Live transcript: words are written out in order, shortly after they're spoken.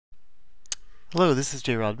Hello, this is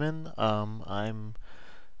Jay Rodman. I'm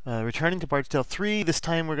returning to Bard's Tale 3. This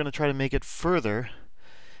time we're going to try to make it further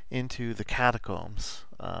into the catacombs.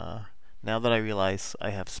 Now that I realize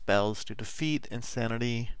I have spells to defeat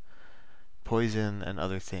insanity, poison, and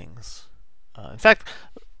other things. In fact,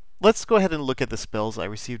 let's go ahead and look at the spells I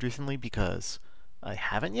received recently because I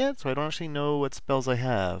haven't yet, so I don't actually know what spells I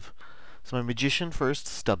have. So my Magician first,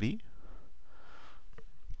 Stubby.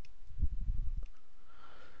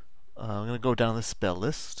 I'm going to go down the spell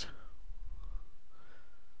list.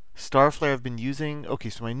 Starflare I've been using. Okay,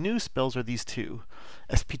 so my new spells are these two.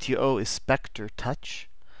 SPTO is Spectre Touch.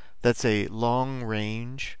 That's a long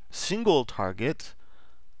range, single target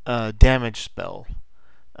damage spell.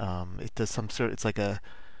 It does some sort. It's like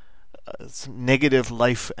some negative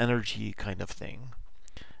life energy kind of thing.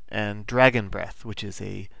 And Dragon Breath, which is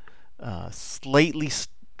a slightly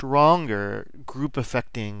stronger group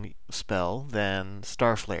affecting spell than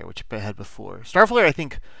Starflare, which I had before. Starflare, I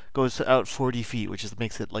think, goes out 40 feet, which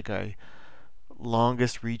makes it like a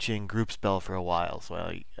longest reaching group spell for a while. So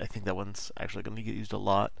I think that one's actually going to get used a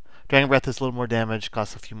lot. Dragon Breath is a little more damage,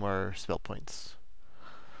 costs a few more spell points.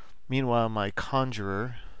 Meanwhile, my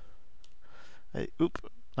Conjurer. No,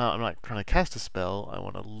 I'm not trying to cast a spell. I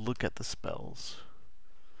want to look at the spells.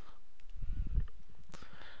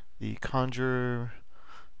 The Conjurer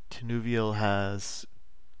Tenuvial has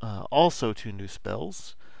also two new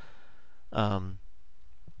spells.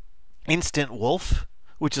 Instant Wolf,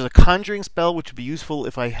 which is a conjuring spell, which would be useful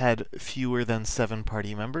if I had fewer than 7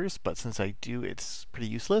 party members, but since I do, it's pretty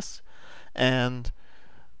useless. And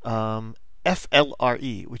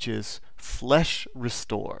FLRE, which is Flesh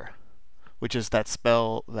Restore, which is that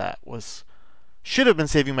spell that should have been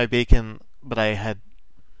saving my bacon, but I had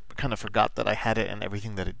kind of forgot that I had it and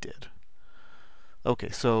everything that it did. Okay,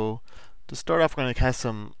 so to start off, we're going to cast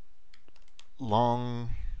some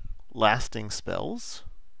long-lasting spells.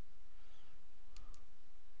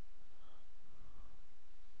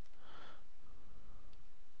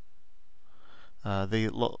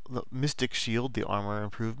 The Mystic Shield, the armor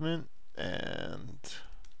improvement, and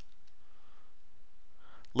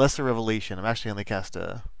Lesser Revelation. I'm actually going to cast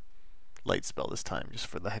a light spell this time, just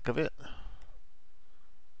for the heck of it.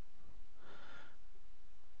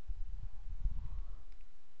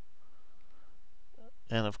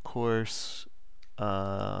 And of course,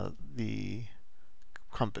 the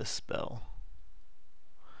Compass spell.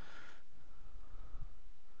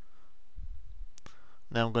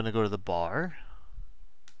 Now I'm going to go to the bar.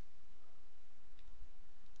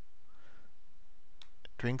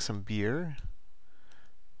 Drink some beer.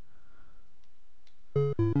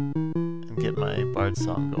 And get my bard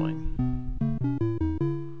song going.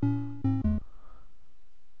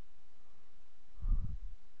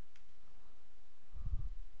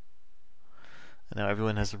 And now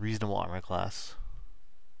everyone has a reasonable armor class.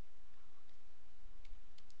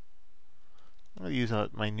 I'm going to use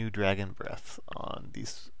out my new Dragon Breath on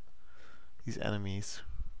these enemies.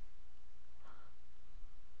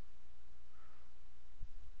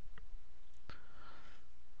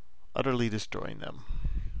 Utterly destroying them.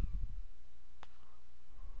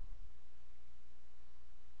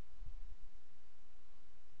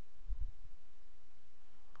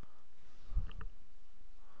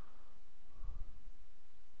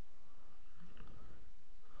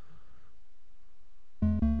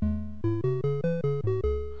 I'm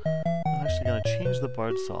actually going to change the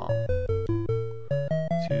bard song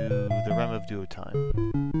to the Rem of Duotime,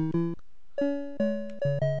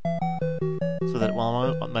 so that while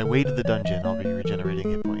I'm on my way to the dungeon, I'll be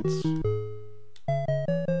regenerating hit points.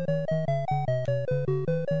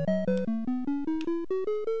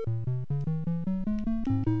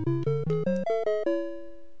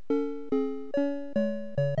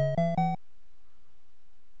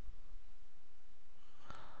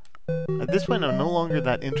 At this point, I'm no longer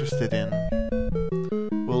that interested in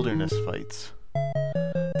wilderness fights.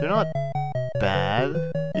 They're not bad,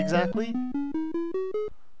 exactly,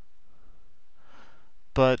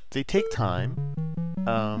 but they take time.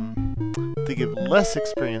 They give less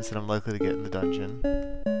experience than I'm likely to get in the dungeon.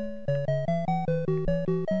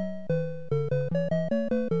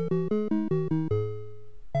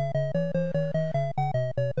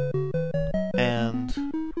 And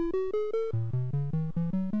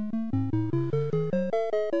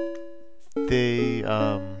they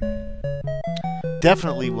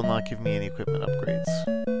definitely will not give me any equipment upgrades,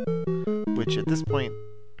 which at this point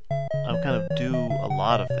I'm kind of due a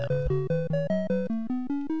lot of them.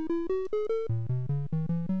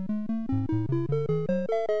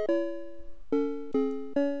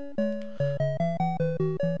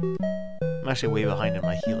 I'm actually way behind in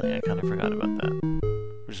my healing. I kind of forgot about that,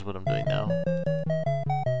 which is what I'm doing now.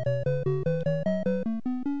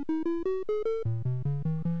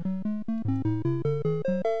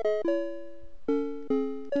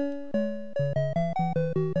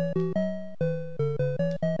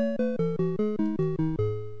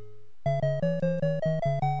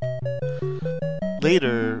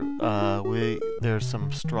 later, there's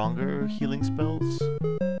some stronger healing spells.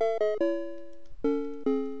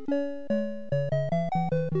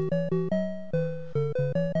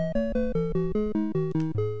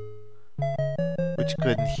 Which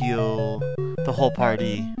could heal the whole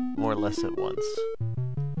party more or less at once.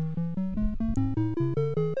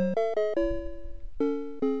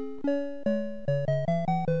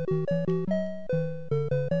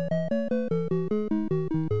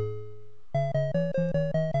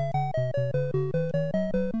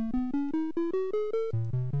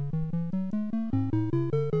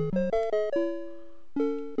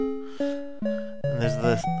 And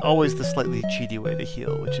there's always the slightly cheaty way to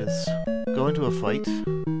heal, which is go into a fight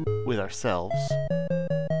with ourselves.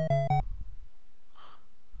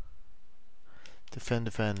 Defend,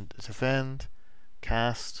 defend, defend.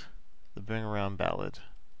 Cast the Bring Around Ballad.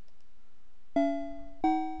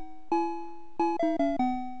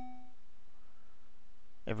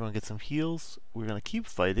 Everyone gets some heals. We're going to keep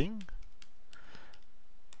fighting.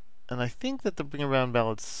 And I think that the Bring Around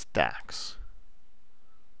Ballad stacks.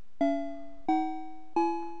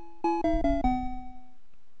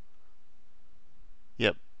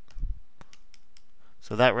 Yep.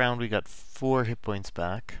 So that round we got 4 hit points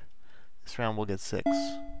back. This round we'll get 6.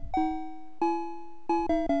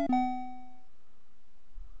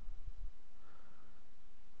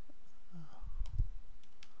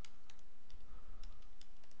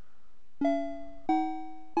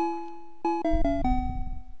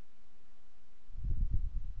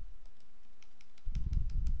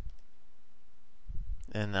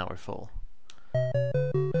 And now we're full.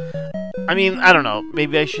 I mean, I don't know.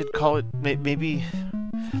 Maybe I should call it... Maybe...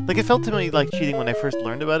 Like, it felt to me like cheating when I first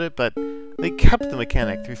learned about it, but they kept the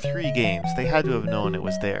mechanic through 3 games. They had to have known it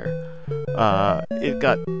was there. It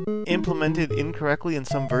got implemented incorrectly in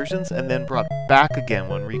some versions and then brought back again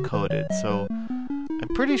when recoded. So I'm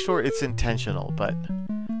pretty sure it's intentional, but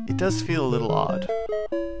it does feel a little odd.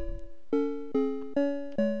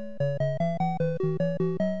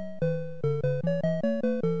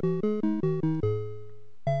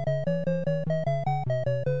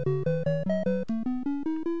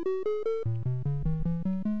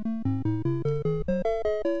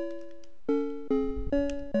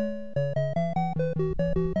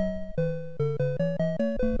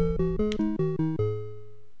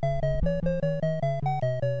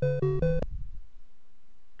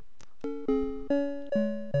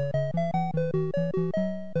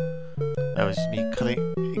 That was me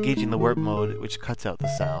engaging the warp mode, which cuts out the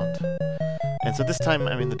sound. And so this time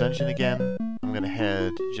I'm in the dungeon again. I'm gonna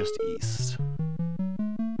head just east.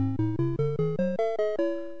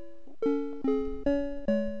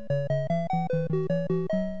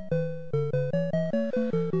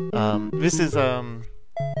 This is a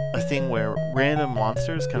thing where random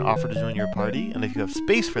monsters can offer to join your party, and if you have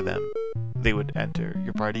space for them, they would enter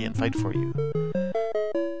your party and fight for you.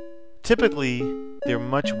 Typically, they're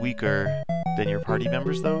much weaker than your party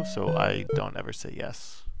members, though, so I don't ever say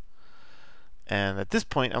yes. And at this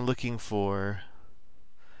point, I'm looking for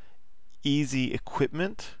easy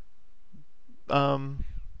equipment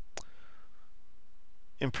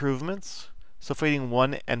improvements. So fighting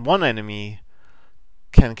one enemy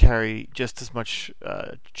can carry just as much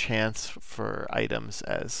chance for items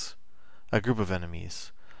as a group of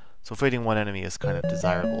enemies. So fighting one enemy is kind of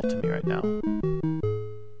desirable to me right now.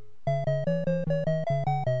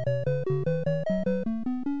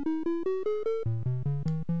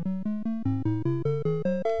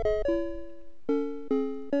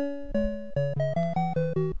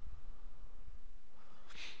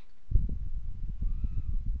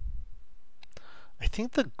 I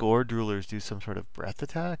think the gourd rulers do some sort of breath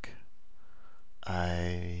attack.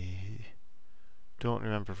 I don't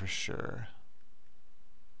remember for sure.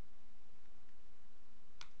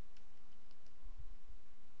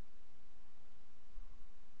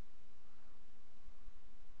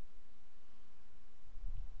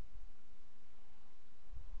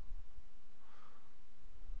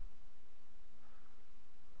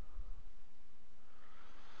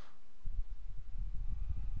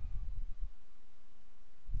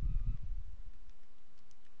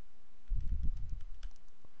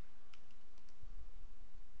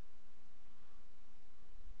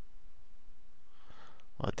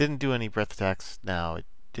 Well, it didn't do any breath attacks now. It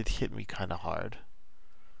did hit me kind of hard.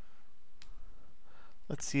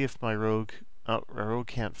 Let's see if my rogue... Oh, my rogue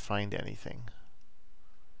can't find anything.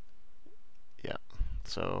 Yeah,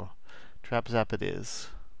 so Trap Zap it is.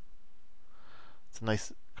 It's a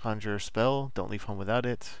nice conjure spell. Don't leave home without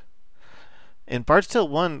it. In Bard's Tale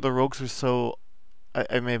 1, the rogues were so...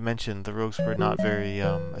 I may have mentioned the rogues were not very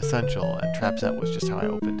essential, and Trap Zap was just how I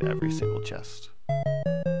opened every single chest.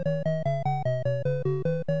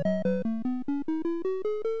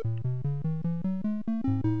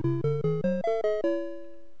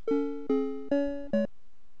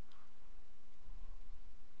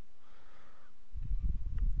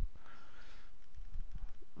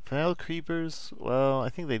 Wild creepers, well, I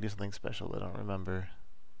think they do something special, but I don't remember.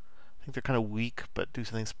 I think they're kind of weak, but do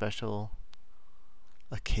something special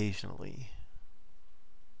occasionally.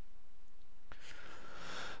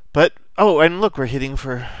 But, oh, and look, we're hitting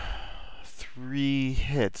for 3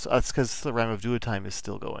 hits. That's because the Rime of Duotime is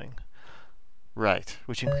still going. Right,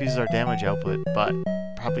 which increases our damage output, but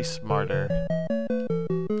probably smarter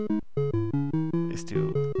is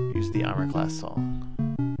to use the armor class song.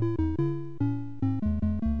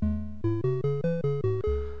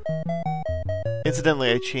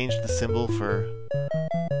 Incidentally, I changed the symbol for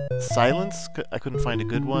silence. I couldn't find a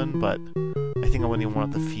good one, but I think I only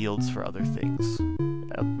want the fields for other things.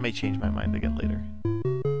 I may change my mind again later.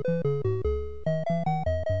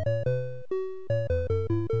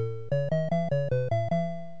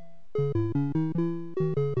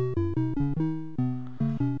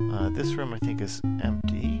 This room I think is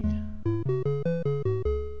empty.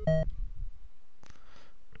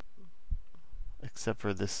 Except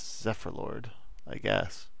for this Zephyr Lord, I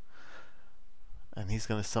guess. And he's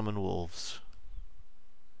going to summon wolves.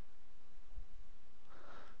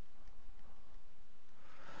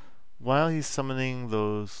 While he's summoning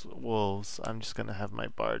those wolves, I'm just going to have my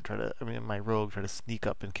bard my rogue try to sneak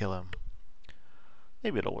up and kill him.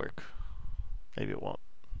 Maybe it'll work. Maybe it won't.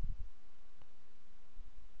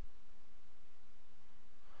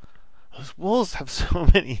 Those wolves have so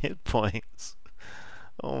many hit points.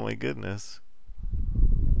 Oh my goodness.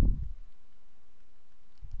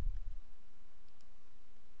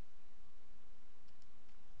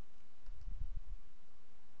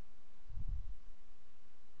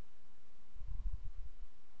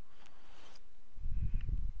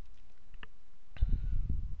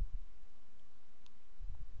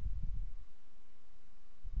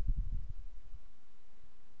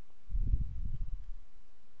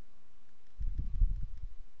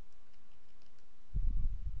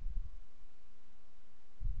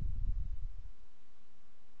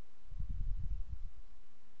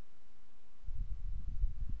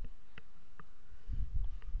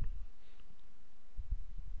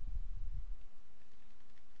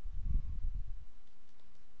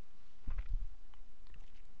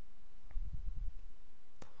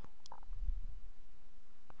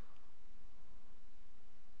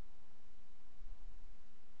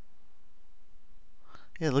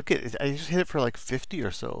 Yeah, look at it. I just hit it for like 50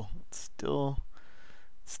 or so. It's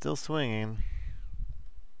still swinging.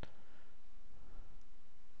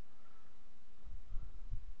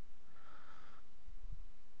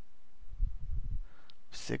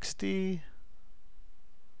 $60,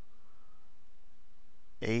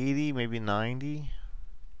 $80, maybe $90.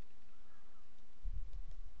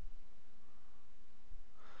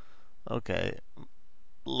 Okay,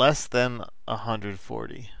 less than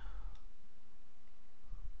 $140.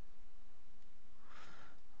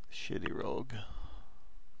 Shitty rogue.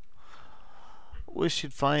 Wish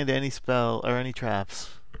you'd find any spell or any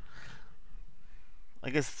traps. I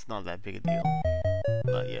guess it's not that big a deal.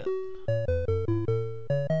 Not yet.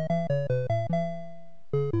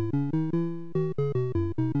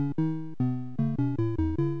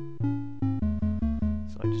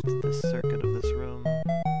 So I just did this circuit of this room.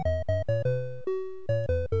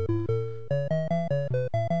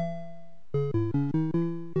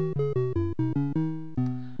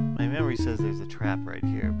 My memory says there's a trap right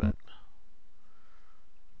here, but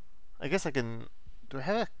I guess I can... Do I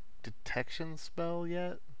have a detection spell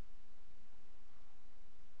yet?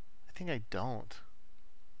 I think I don't.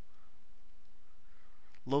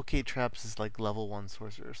 Locate traps is like level 1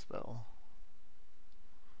 sorcerer spell.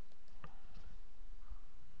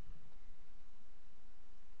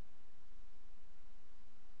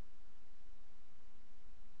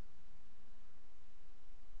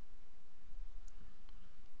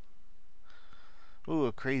 Ooh,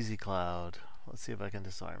 a crazy cloud. Let's see if I can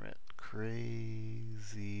disarm it.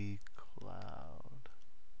 Crazy cloud.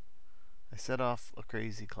 I set off a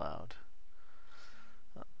crazy cloud.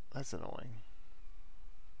 That's annoying.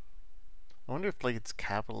 I wonder if like it's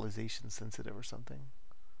capitalization sensitive or something.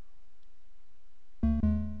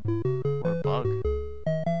 Or a bug.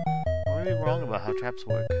 I may be wrong about how traps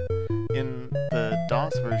work. In the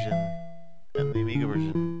DOS version and the Amiga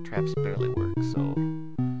version, traps barely work, so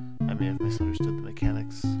I may have misunderstood the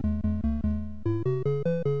mechanics.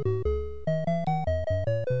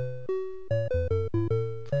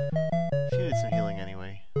 She needed some healing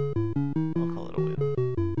anyway. I'll call it a win.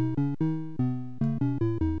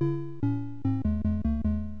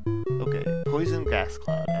 Okay, poison gas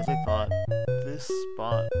cloud. As I thought, this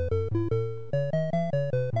spot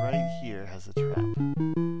right here has a trap.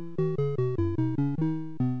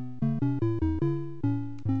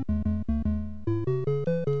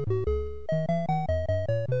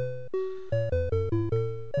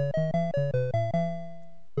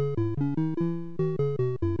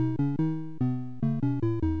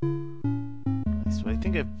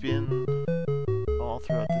 think I've been all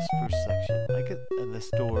throughout this first section. I could, and this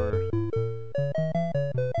door,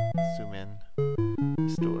 zoom in,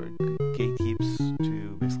 this door gatekeeps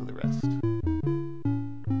to basically the rest.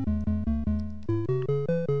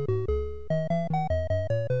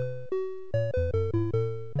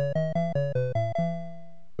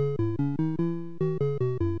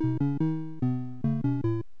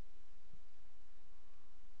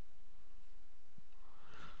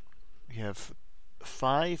 We have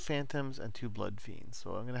 5 phantoms and 2 blood fiends.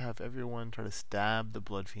 So I'm going to have everyone try to stab the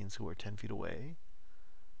blood fiends who are 10 feet away.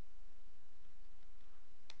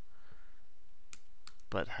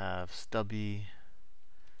 But have Stubby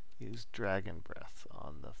use Dragon Breath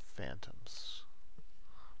on the phantoms.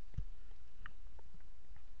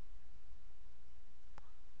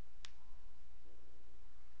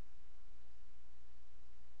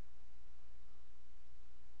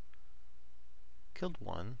 Killed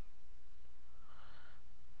one.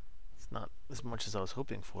 It's not as much as I was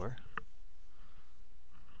hoping for.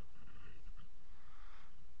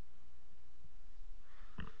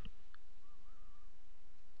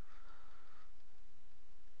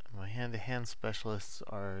 My hand-to-hand specialists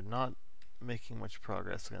are not making much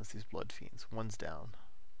progress against these blood fiends. One's down.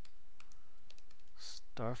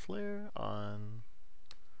 Starflare on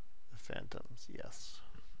the phantoms, yes.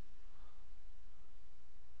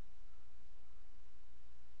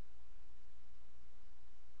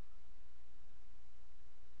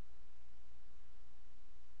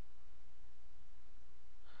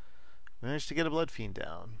 Managed to get a blood fiend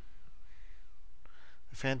down.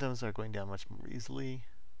 The phantoms are going down much more easily.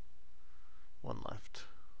 One left.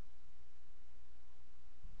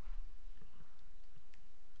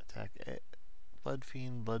 Attack A. Blood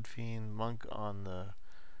fiend, monk on the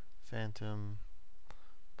phantom,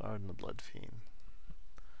 bard on the blood fiend.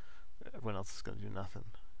 Everyone else is going to do nothing.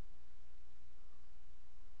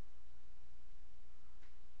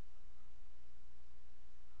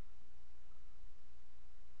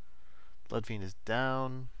 Blood fiend is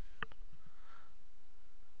down.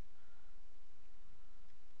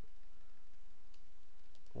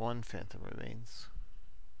 One phantom remains.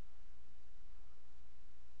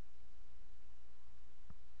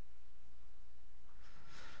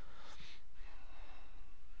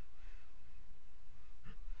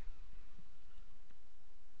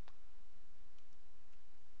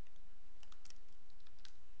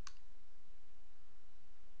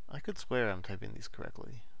 I could swear I'm typing these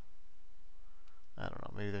correctly. I don't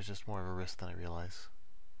know, maybe there's just more of a risk than I realize.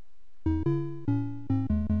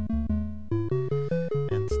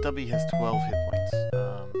 And Stubby has 12 hit points.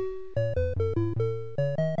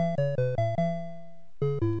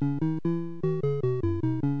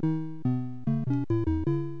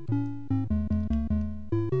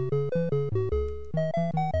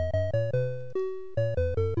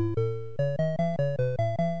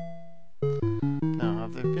 Now,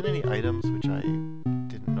 have there been any items which I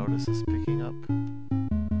didn't notice us picking up?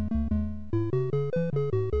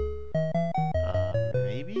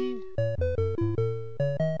 Maybe?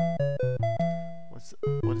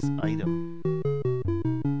 What is item?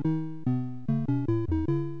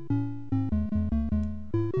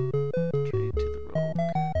 Trade to the rogue.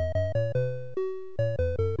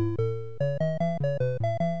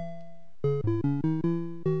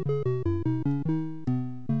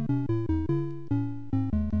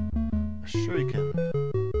 A shuriken,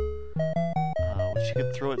 which you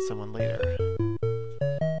could throw at someone later.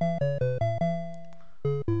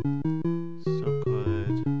 So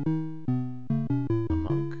could a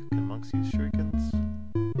monk? Can monks use shurikens?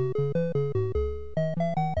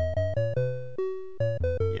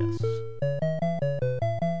 Yes.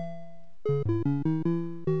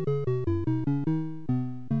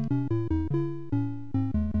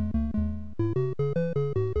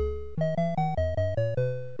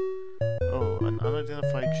 Oh, an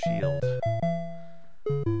unidentified shield.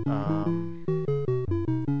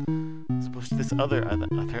 As opposed to this other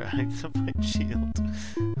unidentified shield.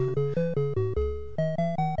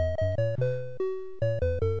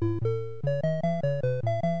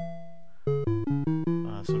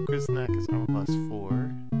 So Grisnak is armor class 4,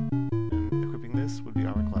 and equipping this would be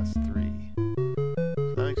armor class 3.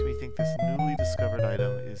 So that makes me think this newly discovered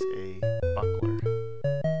item is a buckler.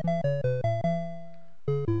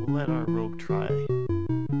 We'll let our rogue try to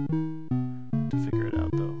figure it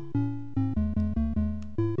out, though.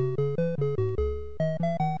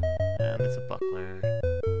 And it's a buckler,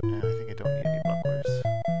 and I think I don't need any bucklers.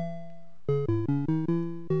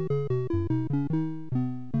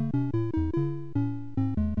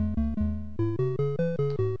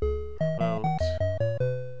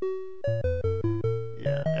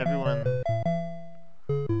 Yeah, everyone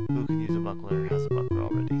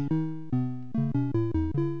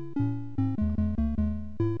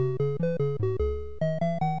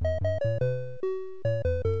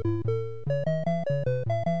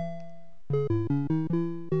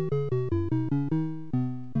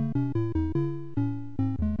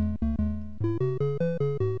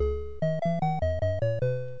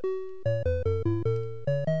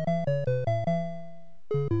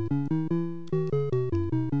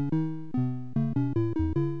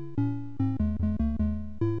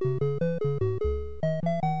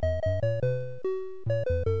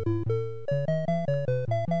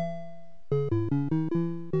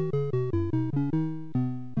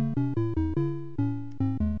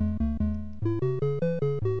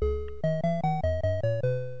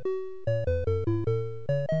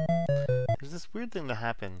that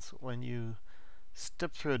happens when you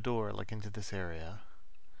step through a door, like into this area.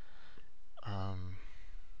 Oh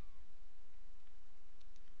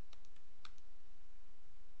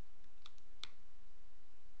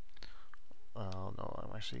no,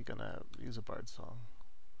 I'm actually gonna use a Bard song.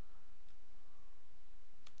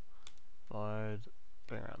 Bard,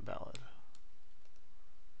 bring around ballad.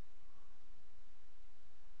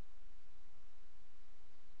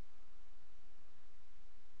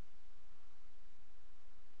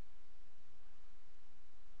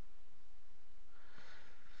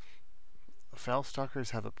 Foul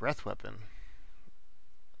stalkers have a breath weapon.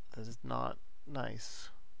 That is not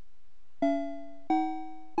nice.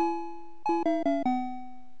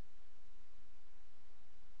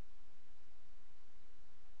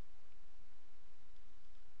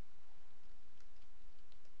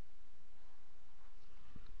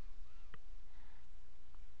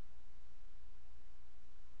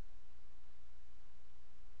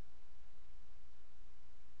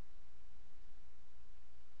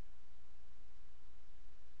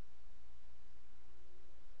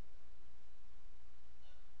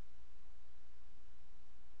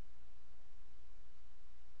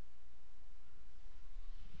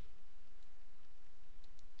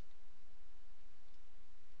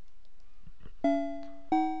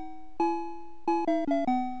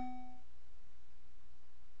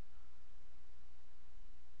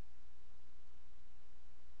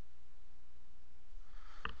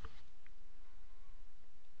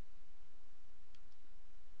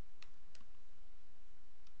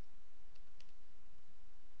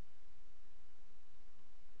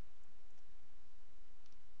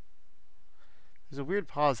 There's a weird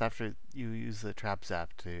pause after you use the trap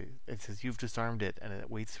zap to. It says you've disarmed it, and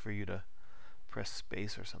it waits for you to press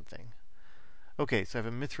space or something. Okay, so I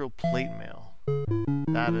have a mithril plate mail.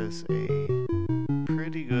 That is a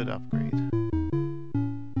pretty good upgrade.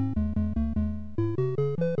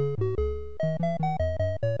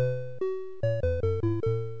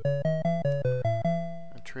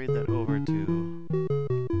 I'll trade that over to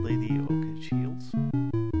Lady Oak Shields.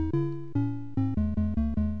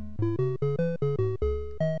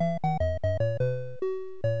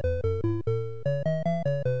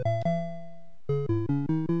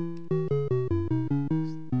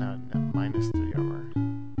 Now minus 3 armor.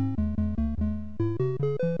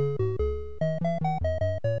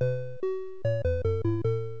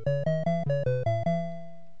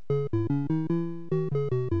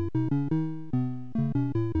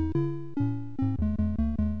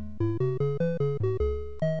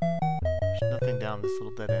 There's nothing down this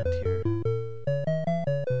little dead end here.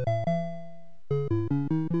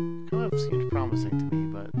 Kind of seems promising to me,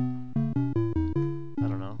 but I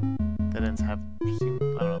don't know. Dead ends seem,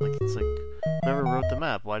 I don't know, like it's like whoever wrote the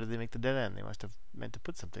map, why did they make the dead end? They must have meant to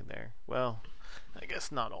put something there. Well, I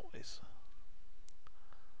guess not always.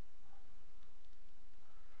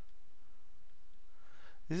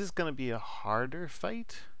 This is going to be a harder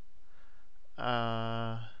fight.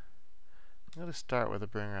 I'm going to start with a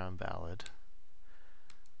bring around ballad.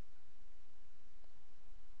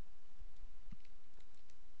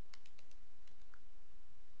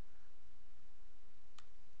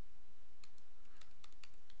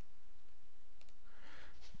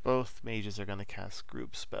 Both mages are going to cast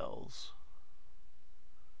group spells.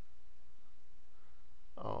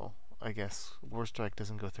 Oh, I guess War Strike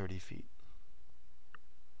doesn't go 30 feet.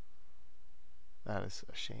 That is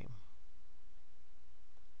a shame.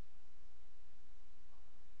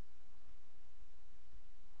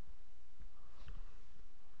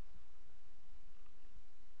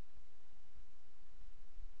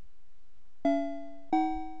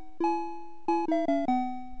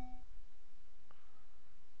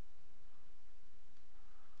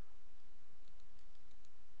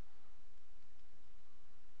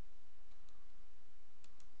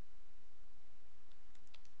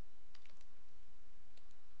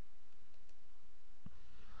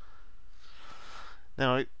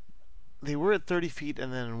 Now, they were at 30 feet,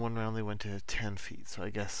 and then in one round they went to 10 feet, so I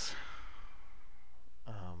guess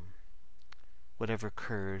whatever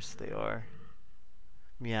curs they are.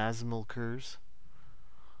 Miasmal curs.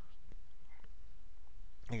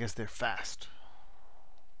 I guess they're fast.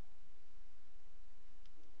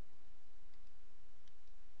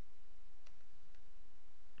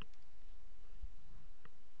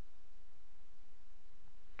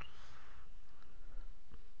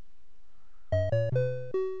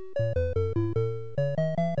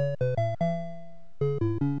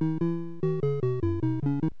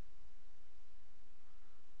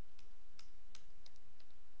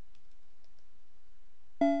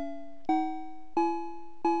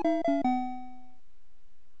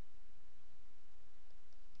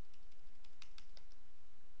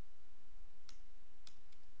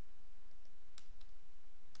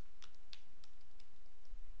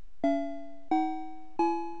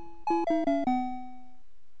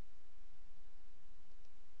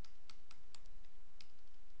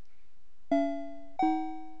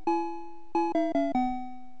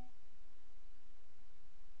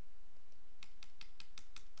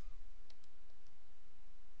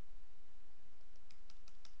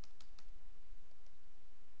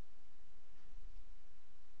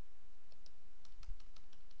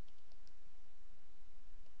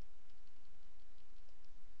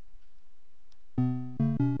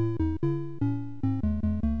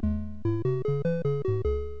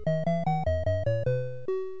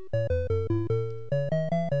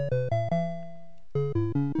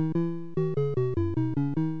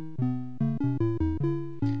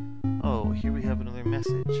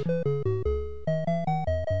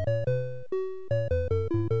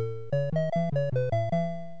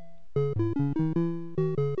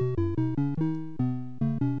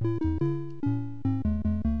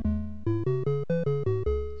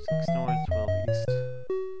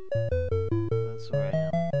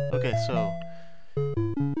 so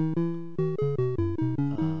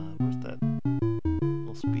where's that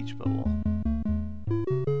little speech bubble?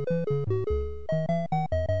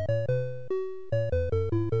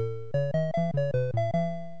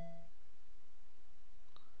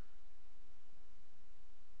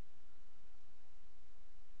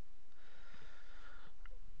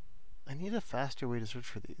 I need a faster way to search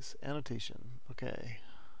for these. Annotation. Okay.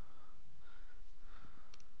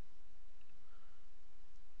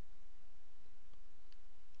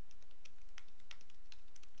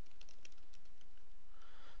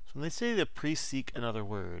 So when they say the priests seek another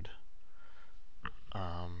word,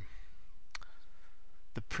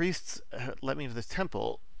 the priests let me into this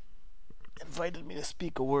temple, invited me to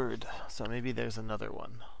speak a word. So maybe there's another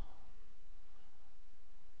one.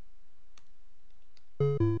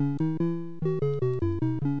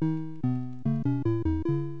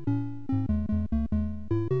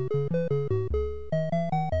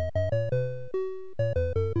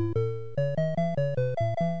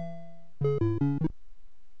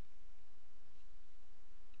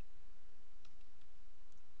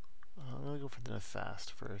 I'm gonna go for the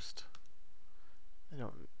fast first.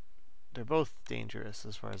 They're both dangerous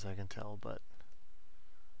as far as I can tell, but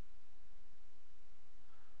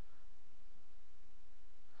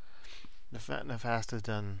Nefast has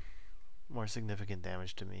done more significant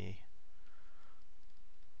damage to me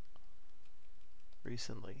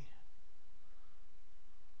recently.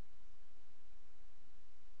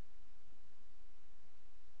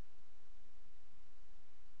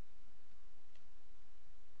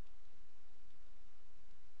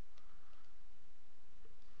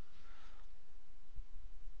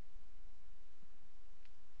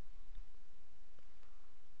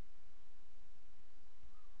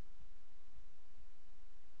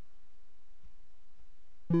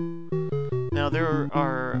 Now there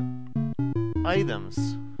are items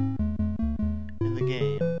in the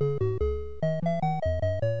game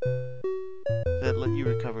that let you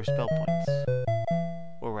recover spell points.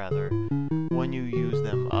 Or rather, when you use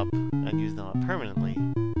them up and use them up permanently,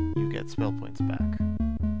 you get spell points back.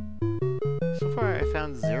 So far I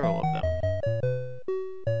found 0 of them,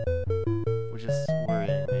 which is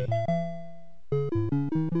worrying me.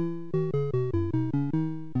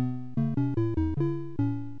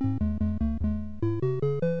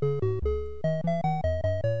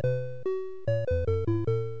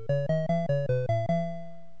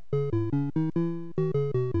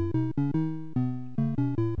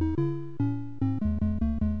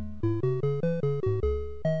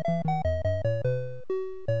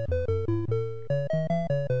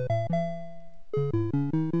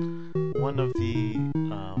 One of the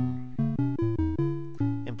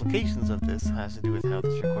implications of this has to do with how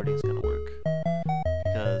this recording is going to work,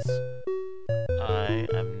 because I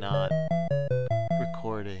am not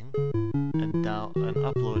recording and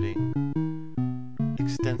uploading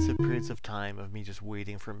extensive periods of time of me just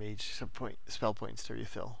waiting for mage spell points to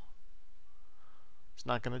refill. It's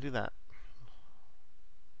not going to do that.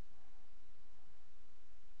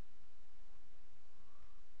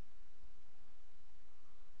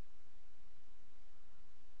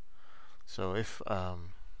 So if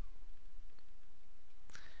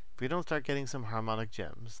we don't start getting some harmonic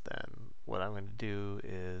gems, then what I'm going to do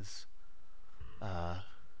is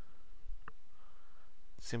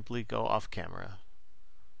simply go off camera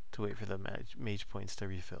to wait for the mage points to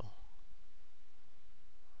refill.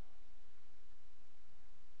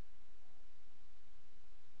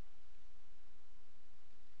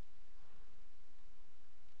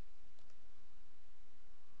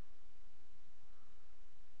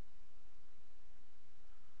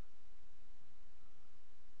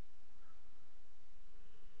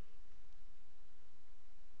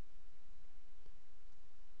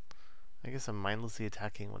 I guess I'm mindlessly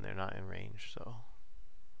attacking when they're not in range, so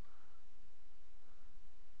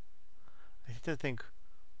I need to think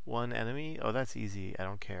one enemy. Oh, that's easy. I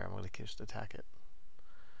don't care. I'm going to just attack it.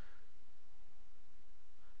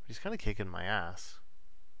 But he's kind of kicking my ass.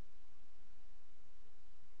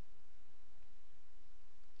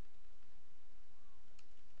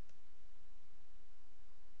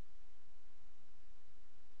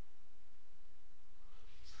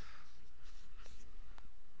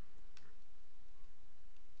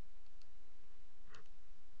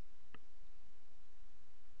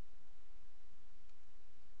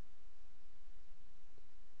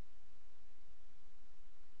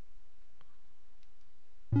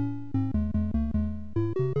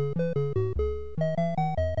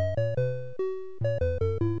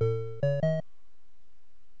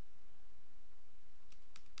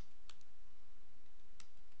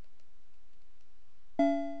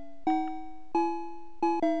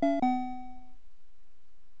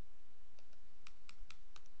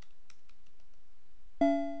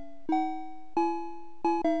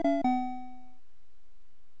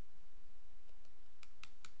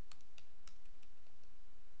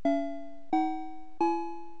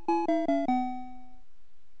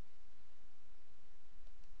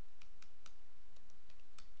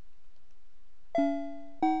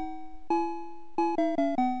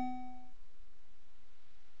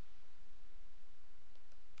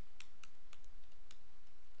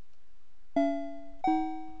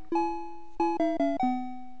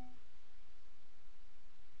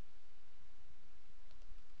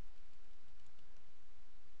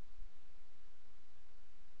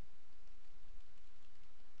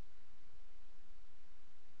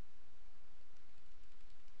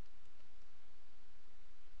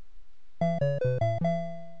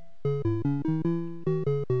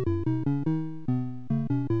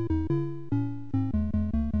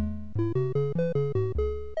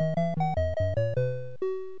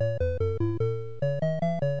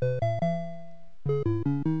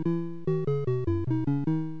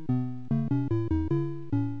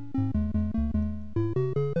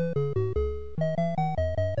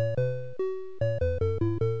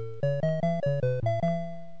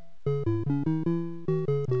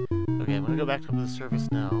 I'm going to go back up to the surface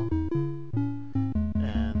now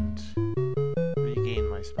and regain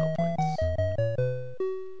my spell points.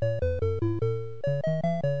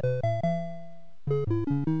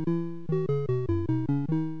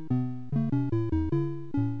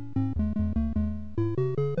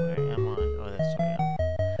 Where am I? Oh, that's where I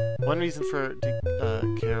am. One reason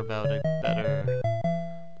to care about a better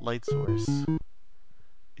light source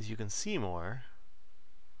is you can see more.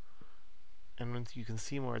 And when you can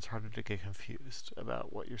see more, it's harder to get confused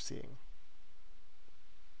about what you're seeing.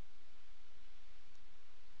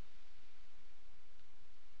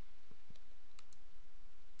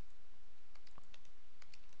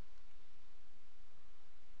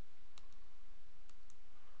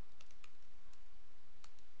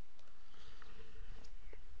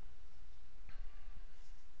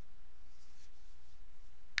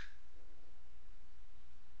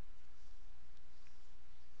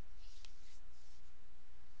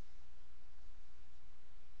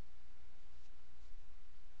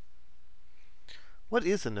 What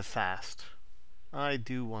is a nefast? I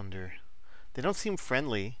do wonder. They don't seem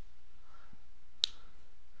friendly.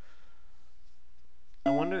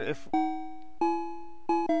 I wonder if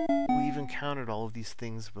we've encountered all of these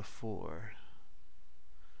things before.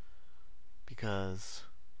 Because,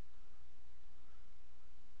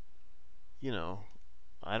 you know,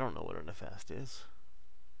 I don't know what a nefast is.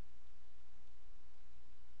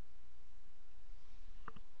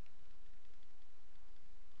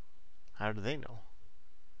 How do they know?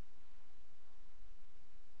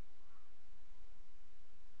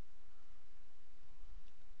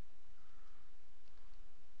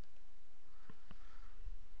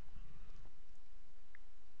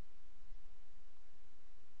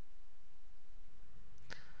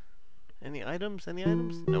 Any items? Any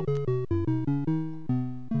items? Nope.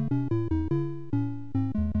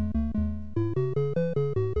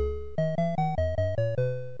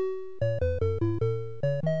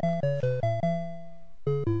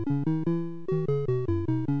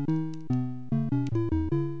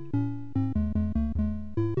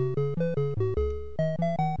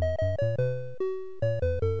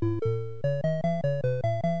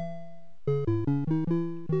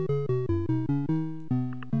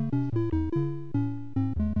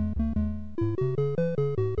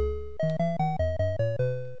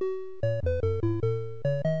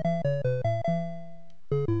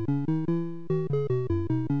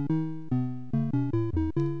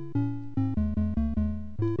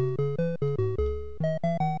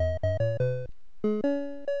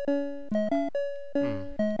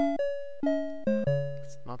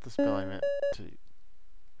 Not the spell I meant to.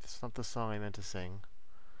 It's not the song I meant to sing.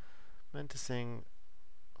 I meant to sing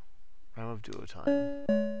Rhyme of Duo Time.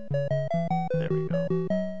 There we go.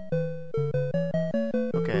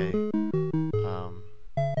 Okay.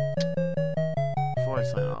 Before I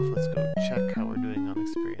sign off, let's go check how we're doing on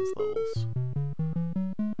experience levels.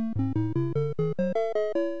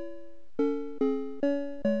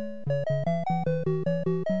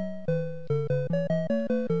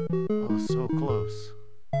 Oh, so close.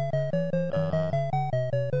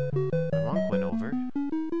 My monk went over.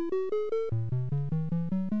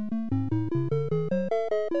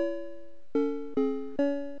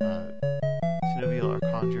 Tinuvial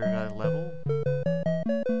Archondra got a level.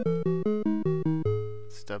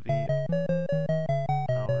 Stubby,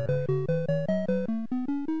 our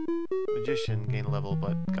magician, gained a level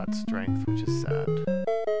but got strength, which is sad.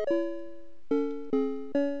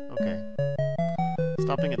 Okay.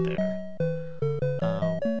 Stopping it there.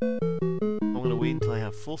 I'm going to wait until I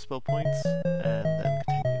have full spell points and then